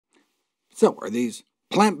So are these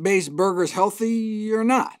plant-based burgers healthy or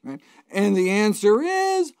not? Right? And the answer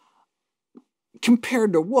is,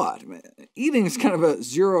 compared to what? I mean, eating is kind of a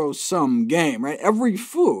zero-sum game, right? Every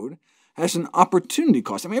food has an opportunity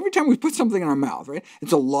cost. I mean, every time we put something in our mouth, right,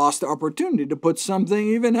 it's a lost opportunity to put something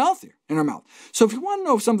even healthier in our mouth. So if you want to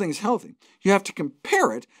know if something is healthy, you have to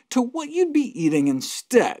compare it to what you'd be eating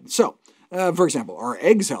instead. So, for example, are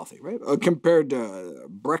eggs healthy, right? Compared to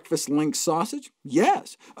breakfast link sausage?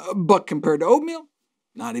 Yes. But compared to oatmeal?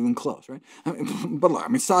 Not even close, right? But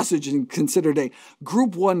look, sausage is considered a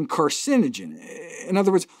Group 1 carcinogen. In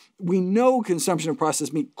other words, we know consumption of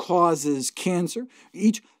processed meat causes cancer.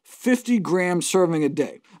 Each 50-gram serving a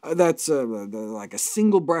day, that's like a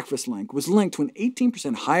single breakfast link, was linked to an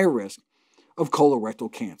 18% higher risk of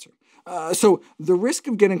colorectal cancer. So the risk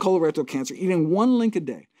of getting colorectal cancer eating one link a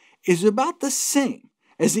day is about the same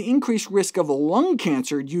as the increased risk of lung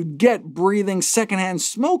cancer you'd get breathing secondhand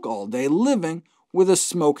smoke all day living with a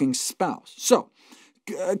smoking spouse. So,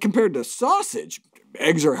 compared to sausage,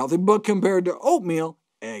 eggs are healthy, but compared to oatmeal,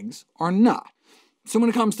 eggs are not. So when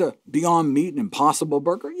it comes to Beyond Meat and Impossible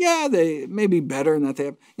Burger, yeah, they may be better in that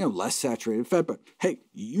they have less saturated fat, but hey,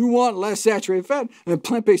 you want less saturated fat, and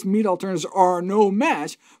plant-based meat alternatives are no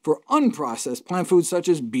match for unprocessed plant foods such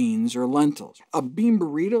as beans or lentils. A bean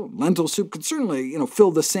burrito, lentil soup, could certainly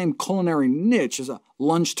fill the same culinary niche as a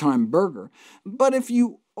lunchtime burger, but if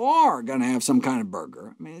you are going to have some kind of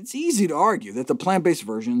burger, it's easy to argue that the plant-based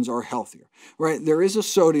versions are healthier, right? There is a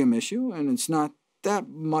sodium issue, and it's not that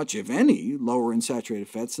much, if any, lower in saturated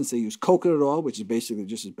fat, since they use coconut oil, which is basically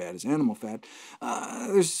just as bad as animal fat.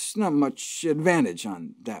 There's not much advantage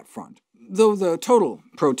on that front. Though the total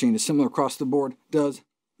protein is similar across the board, does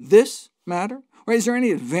this matter? Or is there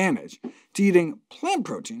any advantage to eating plant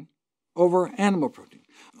protein over animal protein?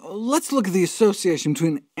 Let's look at the association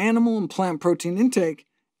between animal and plant protein intake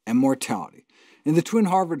and mortality. In the twin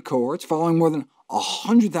Harvard cohorts, following more than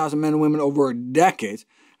 100,000 men and women over decades,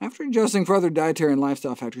 after adjusting for other dietary and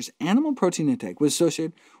lifestyle factors, animal protein intake was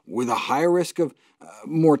associated with a higher risk of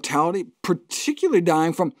mortality, particularly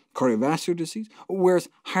dying from cardiovascular disease, whereas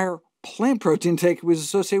higher plant protein intake was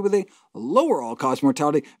associated with a lower all-cause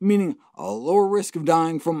mortality, meaning a lower risk of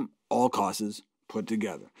dying from all causes put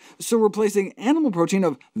together. So replacing animal protein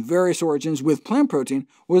of various origins with plant protein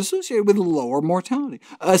was associated with lower mortality,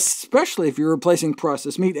 especially if you're replacing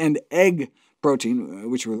processed meat and egg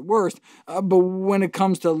protein, which were the worst. But when it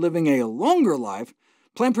comes to living a longer life,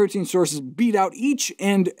 plant protein sources beat out each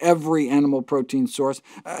and every animal protein source,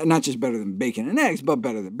 not just better than bacon and eggs, but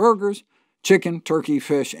better than burgers, chicken, turkey,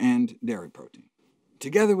 fish, and dairy protein.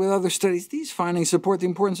 Together with other studies, these findings support the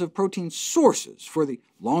importance of protein sources for the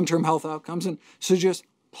long-term health outcomes and suggest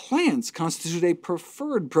plants constitute a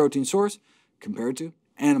preferred protein source compared to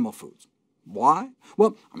animal foods. Why?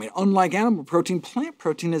 Well, unlike animal protein, plant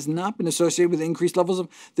protein has not been associated with increased levels of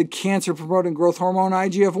the cancer-promoting growth hormone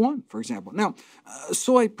IGF-1, for example. Now,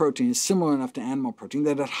 soy protein is similar enough to animal protein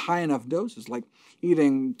that at high enough doses, like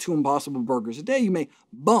eating 2 Impossible Burgers a day, you may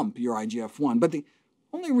bump your IGF-1. But the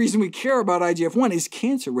only reason we care about IGF-1 is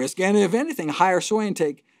cancer risk, and if anything, higher soy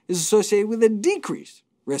intake is associated with a decreased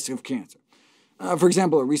risk of cancer. For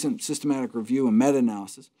example, a recent systematic review and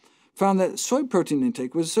meta-analysis found that soy protein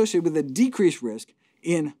intake was associated with a decreased risk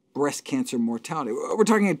in breast cancer mortality. We're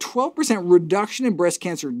talking a 12% reduction in breast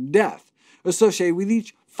cancer death associated with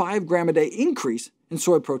each 5-gram-a-day increase in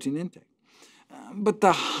soy protein intake. But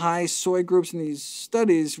the high soy groups in these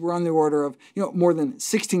studies were on the order of more than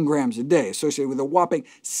 16 grams a day, associated with a whopping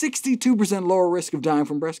 62% lower risk of dying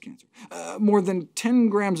from breast cancer. More than 10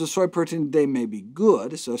 grams of soy protein a day may be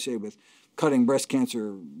good, associated with cutting breast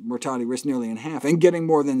cancer mortality risk nearly in half, and getting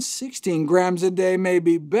more than 16 grams a day may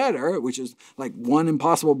be better, which is like 1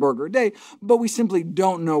 Impossible Burger a day, but we simply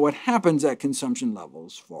don't know what happens at consumption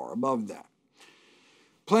levels far above that.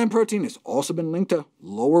 Plant protein has also been linked to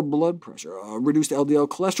lower blood pressure, reduced LDL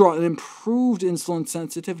cholesterol, and improved insulin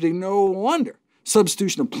sensitivity. No wonder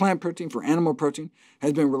substitution of plant protein for animal protein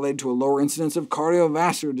has been related to a lower incidence of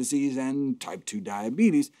cardiovascular disease and type 2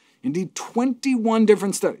 diabetes. Indeed, 21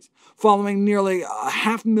 different studies following nearly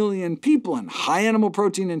 500,000 people in high animal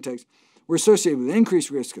protein intakes were associated with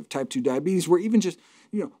increased risk of type 2 diabetes, where even just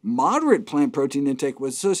moderate plant protein intake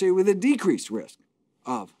was associated with a decreased risk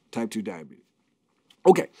of type 2 diabetes.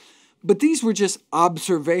 Okay, but these were just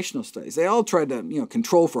observational studies. They all tried to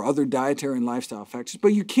control for other dietary and lifestyle factors,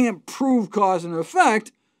 but you can't prove cause and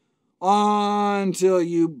effect until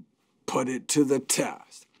you put it to the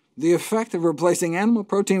test. The effect of replacing animal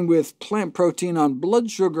protein with plant protein on blood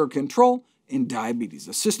sugar control in diabetes.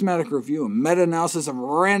 A systematic review and meta-analysis of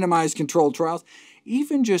randomized controlled trials,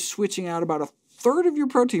 even just switching out about third of your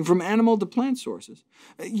protein from animal to plant sources.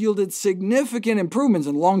 It yielded significant improvements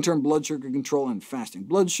in long-term blood sugar control and fasting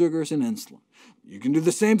blood sugars and insulin. You can do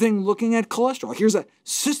the same thing looking at cholesterol. Here's a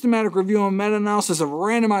systematic review and meta-analysis of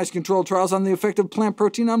randomized controlled trials on the effect of plant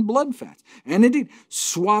protein on blood fats. And indeed,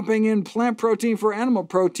 swapping in plant protein for animal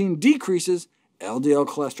protein decreases LDL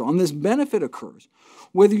cholesterol, and this benefit occurs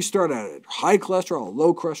whether you start out at high cholesterol or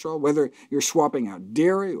low cholesterol, whether you're swapping out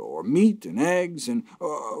dairy or meat and eggs, and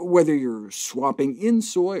whether you're swapping in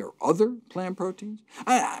soy or other plant proteins.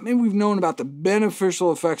 I mean, we've known about the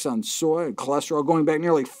beneficial effects on soy and cholesterol going back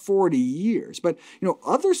nearly 40 years, but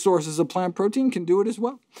other sources of plant protein can do it as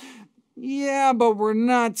well. Yeah, but we're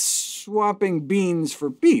not swapping beans for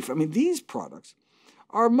beef. I mean, these products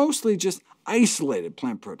are mostly just isolated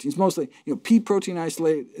plant proteins, mostly pea protein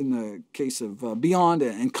isolate in the case of Beyond,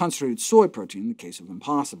 and concentrated soy protein in the case of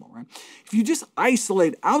Impossible. Right? If you just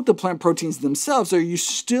isolate out the plant proteins themselves, are you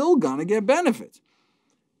still going to get benefits?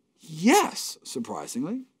 Yes,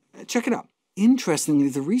 surprisingly. Check it out. Interestingly,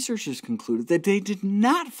 the researchers concluded that they did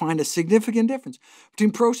not find a significant difference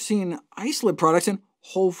between protein isolate products and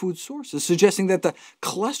whole food sources, suggesting that the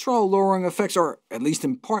cholesterol-lowering effects are, at least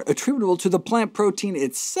in part, attributable to the plant protein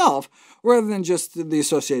itself, rather than just the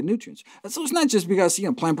associated nutrients. So it's not just because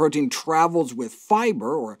plant protein travels with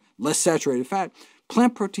fiber or less saturated fat.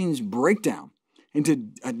 Plant proteins break down into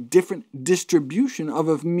a different distribution of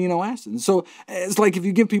amino acids. So it's like if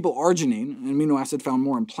you give people arginine, an amino acid found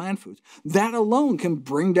more in plant foods, that alone can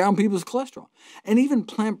bring down people's cholesterol. And even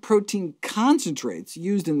plant protein concentrates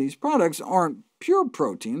used in these products aren't pure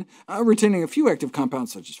protein, retaining a few active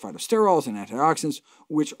compounds such as phytosterols and antioxidants,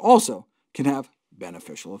 which also can have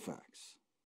beneficial effects.